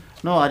around.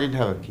 No, I didn't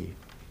have a key.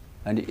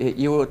 And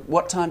you were,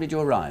 what time did you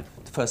arrive?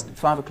 First,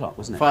 5 o'clock,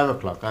 wasn't it? 5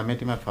 o'clock. I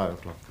met him at 5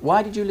 o'clock.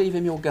 Why did you leave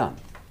him your gun?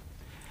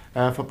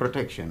 For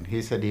protection.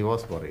 He said he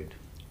was worried.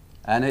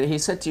 And he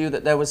said to you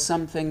that there was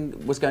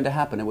something was going to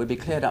happen. It would be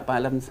cleared up by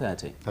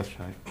 11:30. That's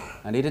right.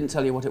 And he didn't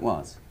tell you what it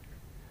was?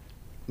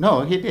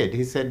 No, he did.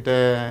 He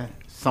said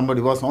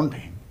somebody was on to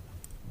him.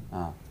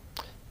 Ah.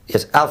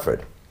 Yes,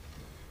 Alfred.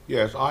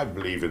 Yes, I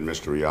believe in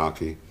Mr.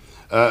 Riaki.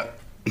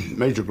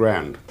 Major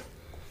Grand,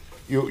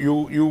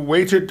 you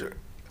waited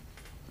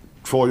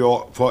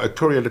for a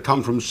courier to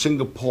come from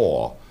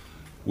Singapore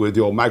with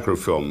your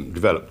microfilm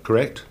developed,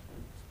 correct?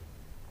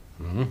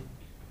 Mm-hmm.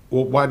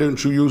 Well, why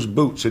don't you use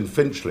Boots in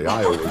Finchley?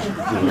 I always do.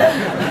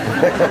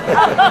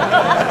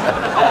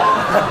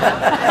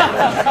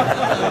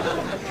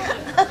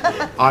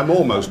 I'm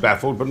almost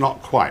baffled, but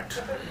not quite.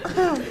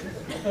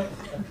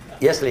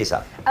 Yes,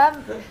 Lisa.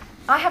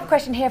 I have a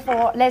question here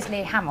for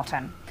Leslie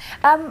Hamilton.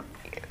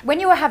 When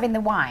you were having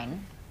the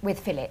wine with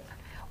Philip,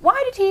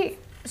 why did he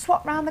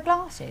swap round the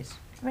glasses?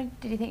 I mean,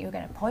 did he think you were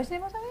going to poison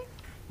him or something?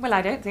 Well,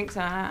 I don't think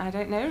so. I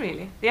don't know,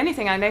 really. The only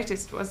thing I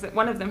noticed was that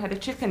one of them had a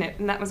chip in it,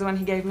 and that was the one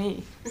he gave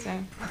me, so...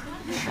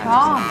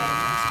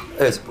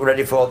 Yes, we're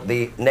ready for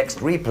the next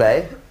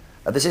replay.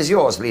 This is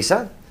yours,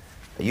 Lisa.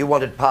 You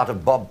wanted part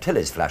of Bob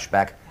Tilley's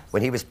flashback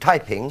when he was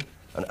typing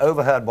and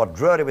overheard what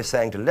Drury was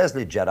saying to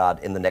Leslie Gerard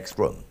in the next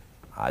room.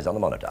 Eyes on the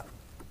monitor.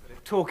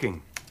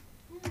 talking.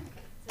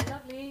 It's a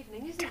lovely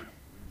evening, isn't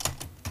it?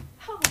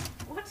 Oh,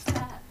 what's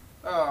that?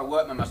 Oh, a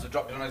workman must have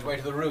dropped it on his way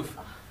to the roof.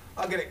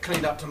 I'll get it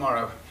cleaned up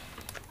tomorrow.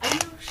 Are you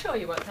sure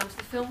you won't come to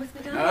the film with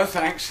me, darling? No,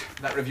 thanks.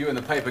 That review in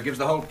the paper gives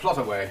the whole plot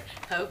away.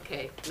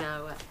 OK.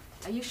 Now,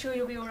 are you sure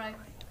you'll be all right?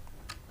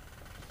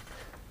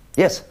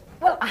 Yes.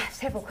 Well, I have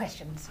several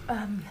questions.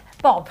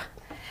 Bob,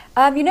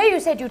 you know you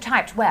said you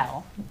typed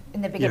well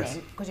in the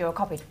beginning because you were a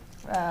copy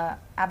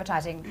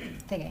advertising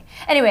thingy.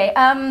 Anyway,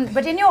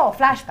 but in your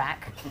flashback,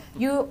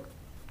 you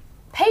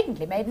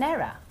patently made an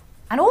error.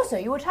 And also,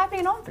 you were typing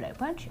an envelope,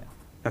 weren't you?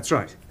 That's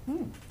right.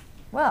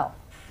 Well,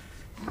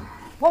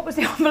 what was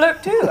the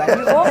envelope to?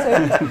 And you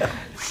also...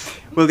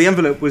 Well, the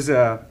envelope was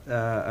a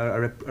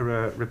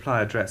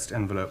reply-addressed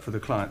envelope for the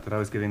client that I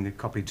was giving the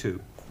copy to.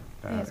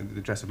 Yes. The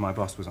address of my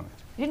boss was on it.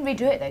 You didn't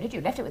redo it, though, did you?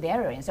 Left it with the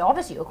error in. So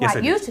obviously you were Yes,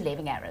 quite I used did. to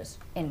leaving errors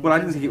in... Well, I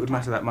didn't think it would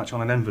matter that much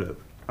on an envelope.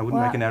 I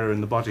wouldn't Well, make an error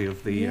in the body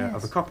of the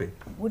of a copy.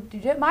 You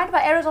don't mind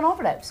about errors on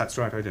envelopes? That's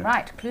right, I do.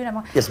 Right, clue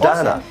number... Yes,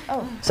 Also- Diana.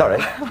 Oh. Sorry.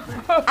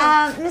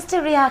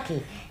 Mr.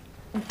 Riaki,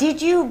 did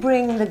you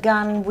bring the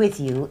gun with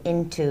you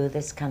into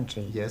this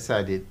country? Yes,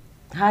 I did.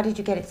 How did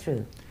you get it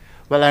through?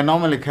 Well, I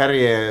normally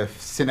carry a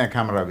cine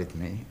camera with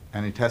me,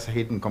 and it has a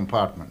hidden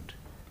compartment.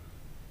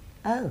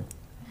 Oh.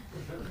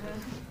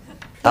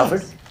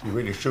 Alfred? He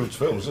really shoots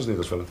films, doesn't he,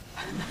 this fellow?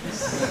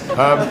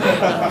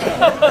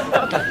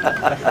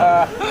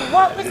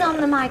 What was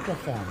on the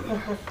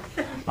microfilm?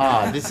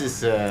 This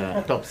is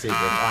top secret.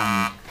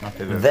 I'm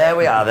There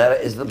we are. There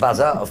is the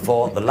buzzer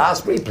for the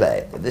last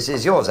replay. This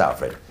is yours,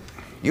 Alfred.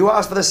 You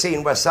asked for the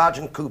scene where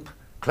Sergeant Coop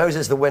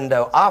closes the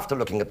window after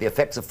looking at the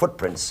effects of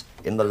footprints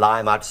in the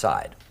lime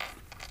outside.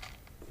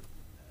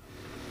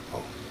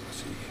 Oh, I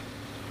see.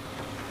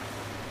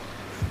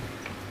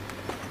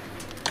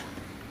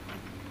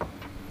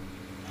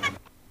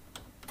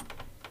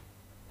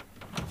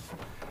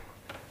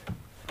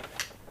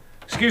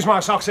 Excuse my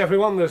socks,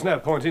 everyone. There's no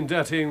point in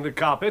dirtying the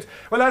carpet.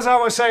 Well, as I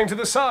was saying to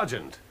the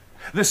sergeant,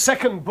 the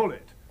second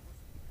bullet.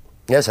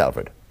 Yes,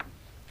 Alfred.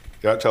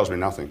 That tells me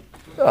nothing.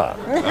 Ah.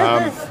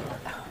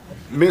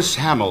 Miss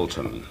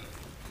Hamilton,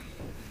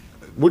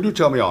 would you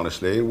tell me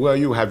honestly, were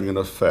you having an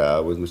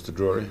affair with Mr.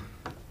 Drury?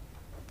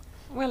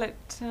 Well,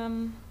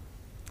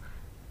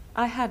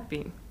 I had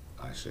been.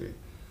 I see.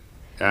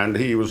 And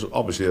he was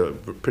obviously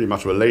pretty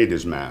much a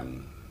ladies'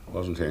 man,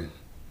 wasn't he?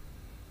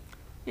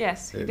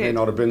 Yes, he It did. may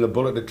not have been the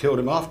bullet that killed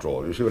him after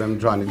all. You see what I'm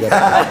trying to get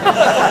at?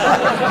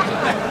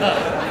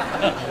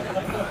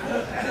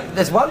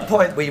 There's one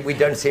point we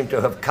don't seem to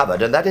have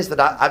covered, and that is that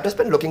I've just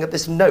been looking at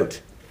this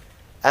note.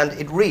 And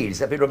it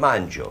reads, let me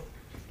remind you,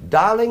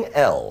 Darling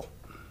L,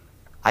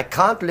 I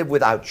can't live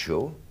without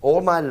you. All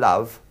my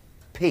love,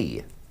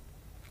 P.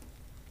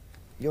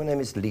 Your name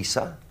is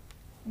Lisa?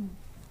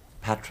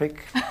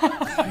 Patrick? You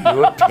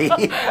a P?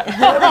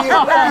 Where were you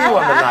on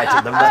the night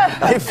of the murder?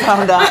 They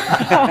found out.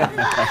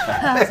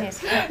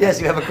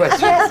 Yes, you have a question?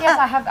 Yes,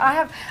 I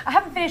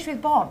haven't finished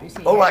with Bob, you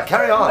see. All right,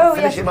 carry on. Oh,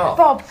 Finish yes, him off.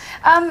 Bob,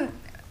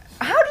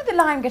 how did the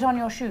lime get on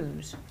your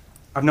shoes?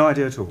 I've no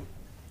idea at all.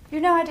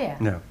 You've no idea?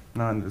 No,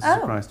 it's a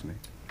Oh. surprise to me.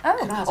 Oh,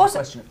 Can I ask also,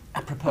 a question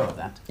apropos of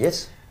that?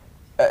 Yes?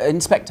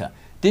 Inspector,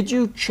 did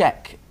you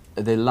check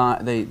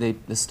the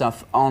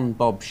stuff on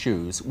Bob's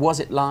shoes? Was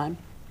it lime?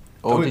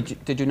 Or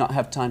did you not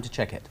have time to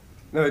check it?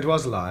 No, it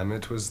was lime.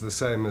 It was the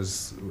same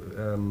as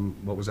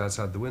what was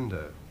outside the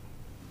window.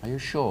 Are you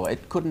sure?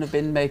 It couldn't have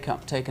been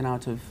makeup taken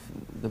out of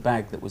the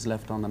bag that was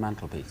left on the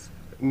mantelpiece?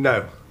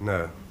 No,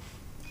 no.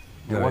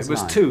 It No, was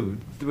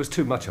lime. there was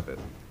too much of it.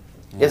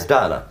 Yes,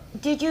 Diana?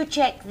 Did you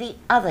check the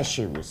other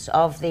shoes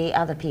of the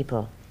other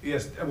people?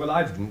 Yes, well,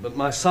 I didn't, but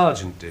my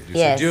sergeant did. You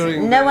Yes. see,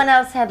 during No the- one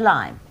else had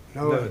lime?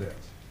 No,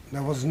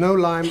 there was no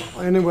lime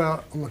anywhere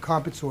on the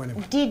carpets or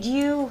anywhere. Did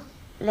you,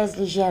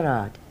 Leslie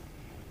Gerard,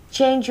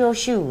 change your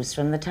shoes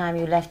from the time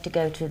you left to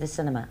go to the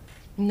cinema?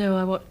 No,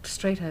 I walked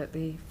straight out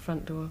the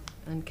front door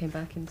and came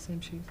back in the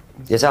same shoes.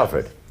 Yes,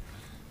 Alfred?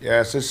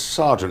 Yes, this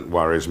sergeant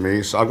worries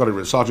me. So I've got it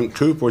written, Sergeant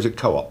Coop, or is it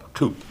Co-op?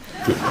 Coop.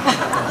 Coop.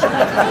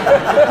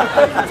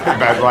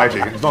 Bad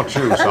writing. It's not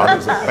true, Sergeant.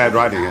 It's bad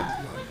writing here.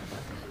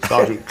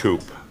 Sergeant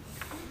Coop.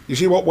 You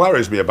see, what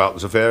worries me about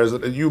this affair is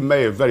that you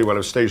may have very well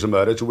have staged the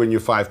murder to win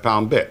your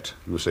 £5 bit,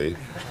 you see.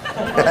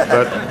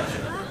 But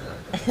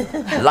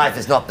life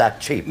is not that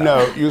cheap.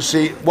 No, you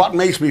see, what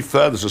makes me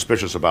further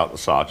suspicious about the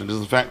sergeant is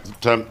the fact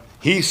that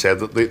he said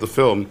that the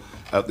film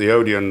at the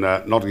Odeon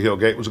Notting Hill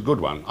Gate was a good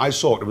one. I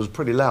saw it. It was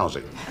pretty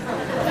lousy.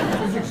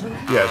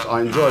 Yes,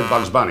 I enjoyed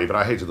Bugs Bunny, but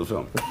I hated the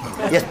film.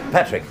 Yes,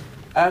 Patrick.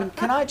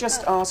 Can I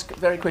just ask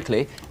very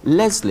quickly,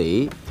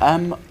 Leslie,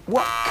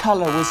 what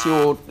colour was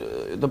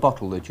the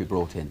bottle that you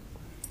brought in?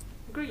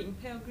 Green,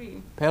 pale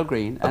green. Pale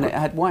green, and it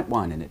had white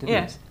wine in it, didn't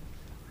Yes. it?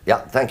 Yeah,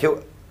 thank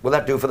you. Will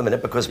that do for the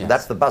minute? Because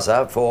that's the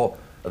buzzer for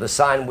the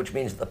sign, which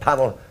means that the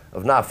panel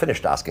have now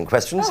finished asking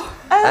questions.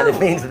 And it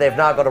means that they've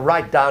now got to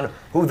write down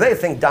who they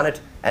think done it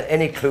and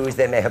any clues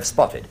they may have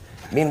spotted.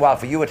 Meanwhile,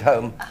 for you at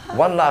home,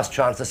 one last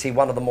chance to see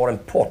one of the more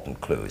important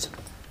clues.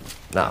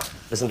 Now,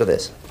 listen to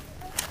this.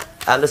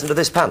 And listen to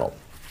this panel.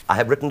 I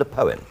have written a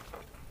poem.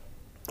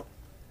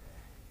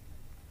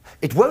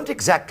 It won't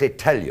exactly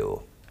tell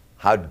you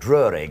how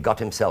Drury got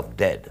himself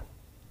dead,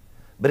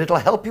 but it'll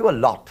help you a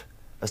lot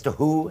as to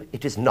who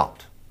it is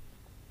not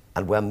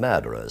and where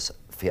murderers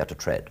fear to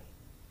tread.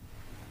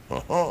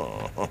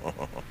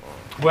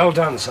 Well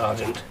done,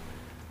 Sergeant.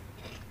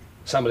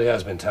 Somebody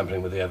has been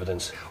tampering with the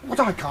evidence. What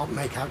I can't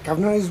make out,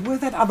 Governor, is where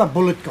that other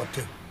bullet got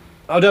to.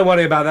 Oh, don't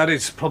worry about that.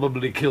 It's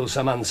probably killed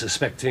some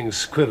unsuspecting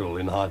squirrel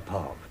in Hyde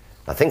Park.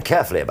 Now think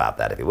carefully about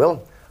that, if you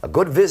will. A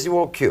good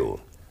visual cue.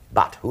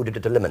 But who did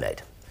it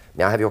eliminate?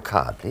 May I have your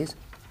card, please?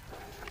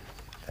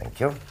 Thank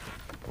you.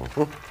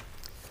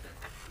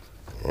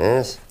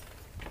 Yes.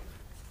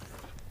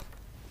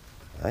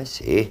 I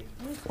see.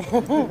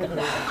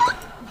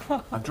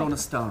 I've drawn a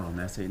star on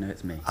there so you know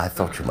it's me. I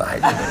thought you might.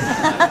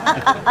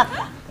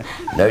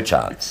 No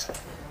chance.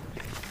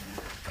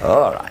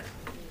 All right.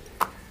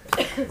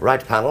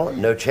 Right panel,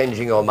 no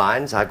changing your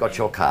minds. I've got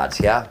your cards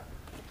here.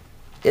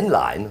 In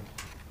line,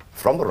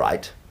 from the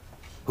right,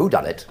 who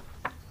done it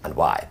and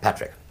why?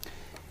 Patrick.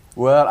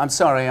 Well, I'm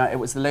sorry, it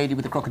was the lady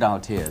with the crocodile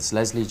tears,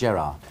 Leslie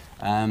Gerard.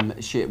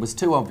 It was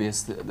too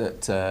obvious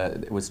that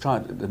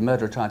the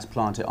murderer tried to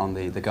plant it on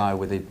the guy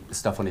with the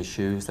stuff on his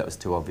shoes. That was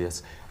too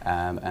obvious.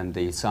 And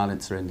the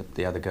silencer in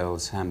the other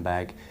girl's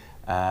handbag.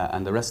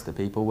 And the rest of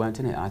the people weren't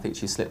in it. I think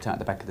she slipped out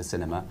the back of the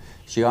cinema.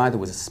 She either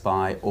was a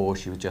spy or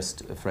she was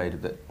just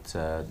afraid that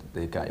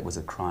the guy was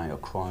a crime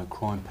of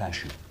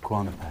passion.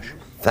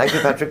 Thank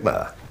you, Patrick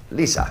Moore.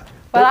 Lisa.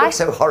 Well, Don't look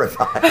so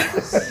horrified.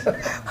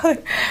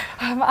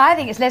 I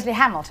think it's Leslie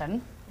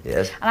Hamilton.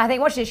 Yes. And I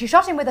think what she did, she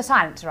shot him with a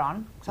silencer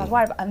on, so I was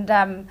worried about,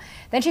 and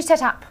then she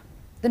set up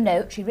the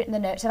note, she'd written the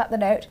note, set up the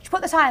note, she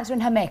put the silencer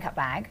in her makeup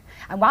bag,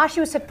 and while she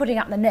was putting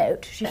up the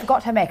note, she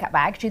forgot her makeup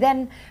bag. She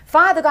then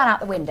fired the gun out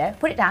the window,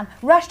 put it down,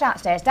 rushed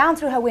downstairs, down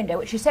through her window,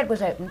 which she said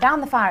was open,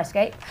 down the fire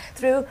escape,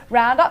 through,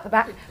 round, up the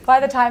back, by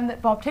the time that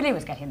Bob Tilly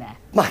was getting there.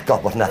 My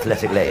God, what an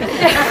athletic lady.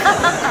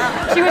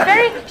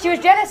 She was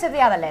jealous of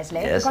the other Leslie,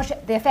 Yes. because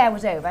the affair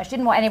was over. She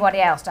didn't want anybody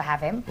else to have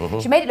him.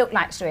 She made it look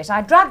like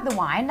suicide, drugged the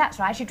wine, that's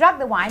right, she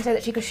drugged the wine so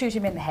that she could shoot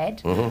him in the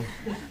head.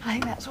 I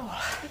think that's all.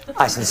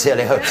 I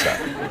sincerely hope so.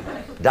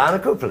 Diana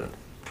Copeland.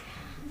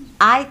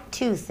 I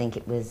too think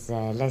it was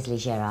Leslie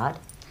Gerard.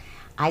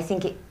 I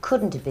think it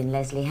couldn't have been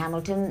Leslie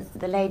Hamilton.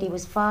 The lady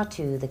was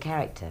the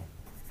character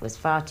was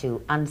far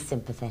too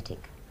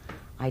unsympathetic.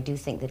 I do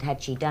think that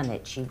had she done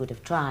it, she would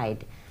have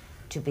tried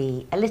to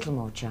be a little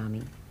more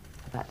charming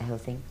about the whole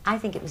thing. I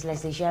think it was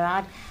Leslie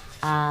Gerard.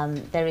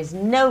 There is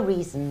no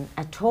reason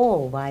at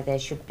all why there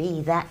should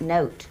be that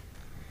note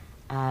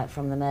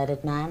from the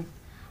murdered man.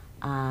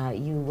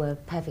 You were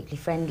perfectly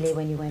friendly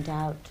when you went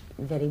out,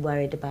 very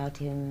worried about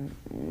him,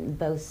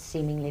 both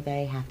seemingly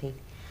very happy.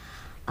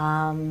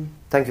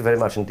 Thank you very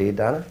much indeed,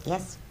 Diana.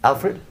 Yes.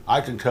 Alfred?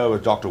 I concur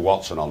with Dr.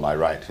 Watson on my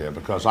right here,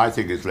 because I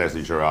think it's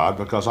Leslie Gerard,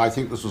 because I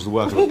think this was the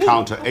work of a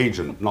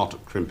counter-agent, not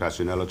Trim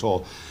Passionel at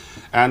all.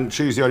 And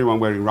she's the only one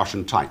wearing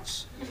Russian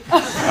tights.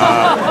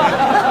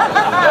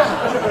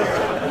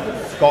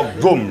 Got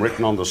Gum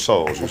written on the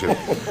soles, you see.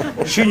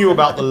 She knew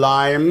about the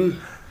lime.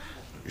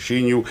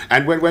 She knew,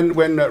 and when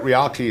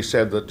Rialti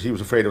said that he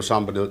was afraid of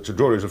somebody, that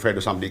Drury was afraid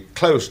of somebody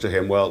close to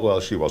him, well,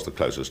 she was the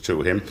closest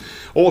to him.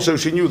 Also,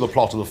 she knew the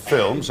plot of the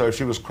film, so if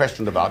she was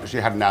questioned about it, she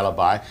had an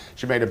alibi.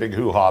 She made a big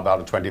hoo-ha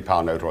about a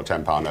 £20 note or a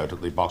 £10 note at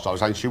the box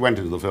office, and she went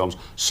into the films,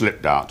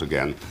 slipped out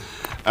again.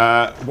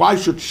 Why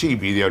should she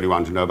be the only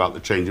one to know about the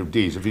change of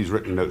deeds if he's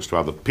written notes to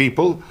other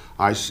people?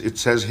 It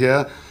says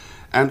here,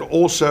 and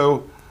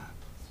also,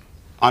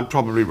 I'm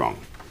probably wrong.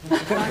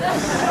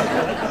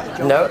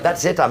 No,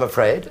 that's it, I'm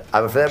afraid.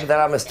 I'm afraid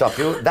there I must stop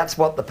you. That's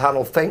what the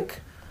panel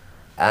think.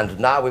 And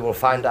now we will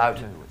find out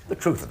the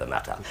truth of the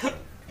matter.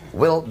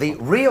 Will the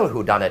real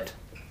whodunit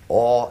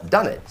or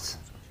dunits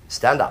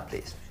stand up,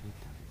 please?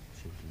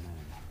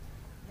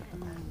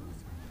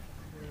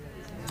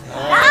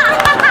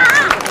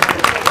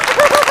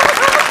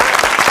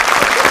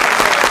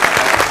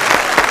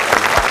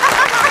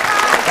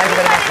 Thank you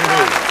very much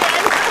indeed.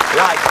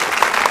 Right,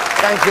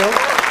 thank you.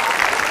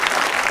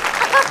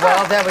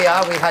 Well, there we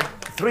are. We had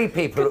 3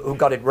 people who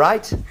got it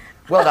right.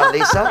 Well done,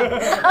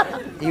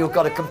 Lisa. You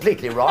got it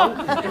completely wrong.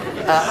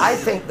 I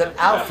think that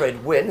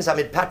Alfred wins. I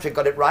mean, Patrick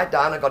got it right,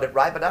 Diana got it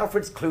right, but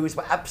Alfred's clues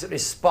were absolutely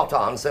spot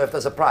on, so if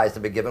there's a prize to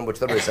be given, which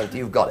there isn't,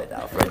 you've got it,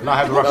 Alfred. And I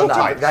have the Russian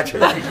type.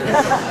 Congratulations.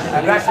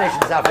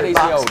 Congratulations, Alfred.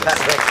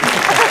 Patrick.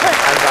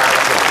 And Diana.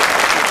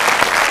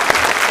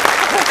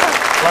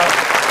 Well,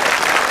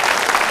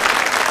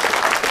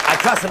 I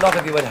trust a lot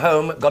of you at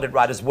home got it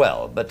right as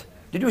well, but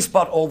did you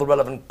spot all the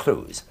relevant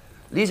clues?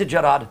 Lisa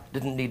Gerard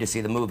didn't need to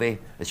see the movie,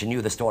 as she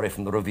knew the story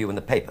from the review in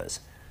the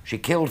papers. She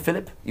killed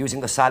Philip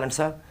using the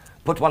silencer,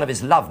 put one of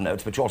his love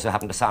notes, which also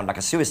happened to sound like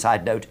a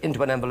suicide note,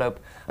 into an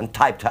envelope and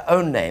typed her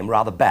own name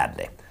rather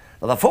badly.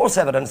 Now, the false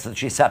evidence that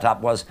she set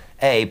up was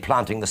A,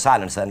 planting the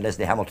silencer in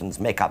Leslie Hamilton's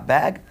makeup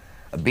bag,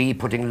 B,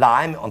 putting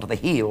lime onto the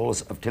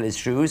heels of Tilly's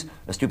shoes,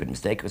 a stupid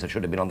mistake because it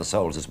should have been on the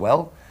soles as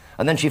well,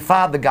 and then she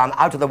fired the gun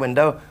out of the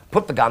window,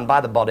 put the gun by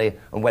the body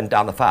and went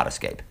down the fire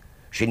escape.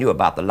 She knew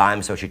about the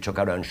lime, so she took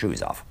her own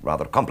shoes off.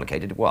 Rather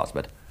complicated it was,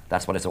 but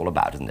that's what it's all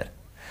about, isn't it?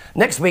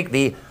 Next week,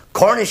 the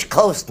Cornish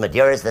coast, my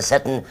dear, is the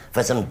setting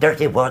for some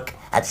dirty work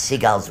at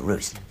Seagull's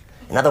Roost.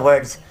 In other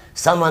words,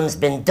 someone's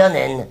been done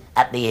in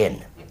at the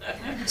inn.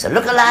 So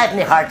look alive,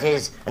 me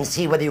hearties, and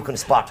see whether you can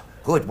spot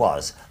who it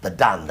was that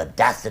done the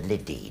dastardly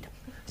deed.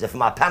 So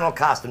from our panel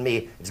cast and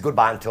me, it's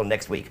goodbye until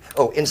next week.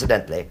 Oh,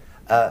 incidentally,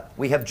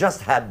 we have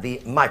just had the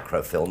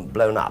microfilm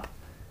blown up.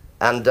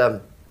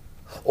 And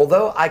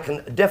although I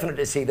can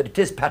definitely see that it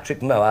is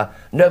Patrick Moore,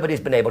 nobody's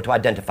been able to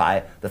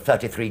identify the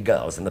 33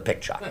 girls in the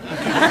picture.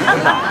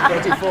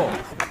 34.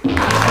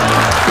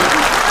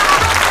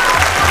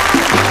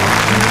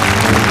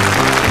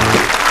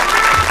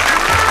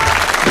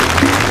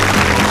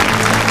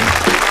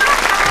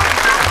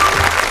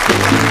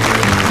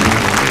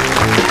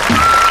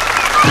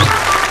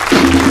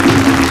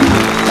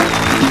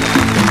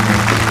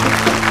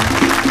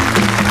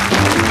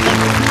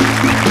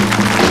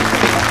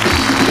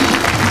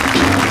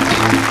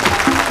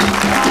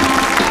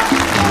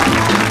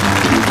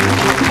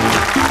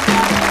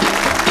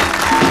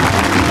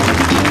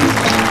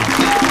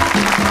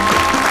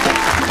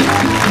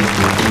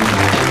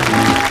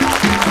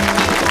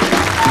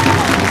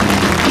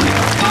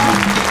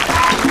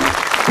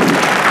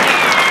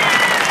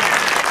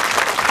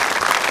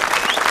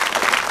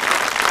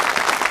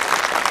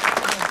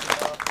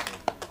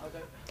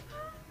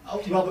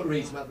 Robert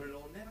Reed's mother-in-law.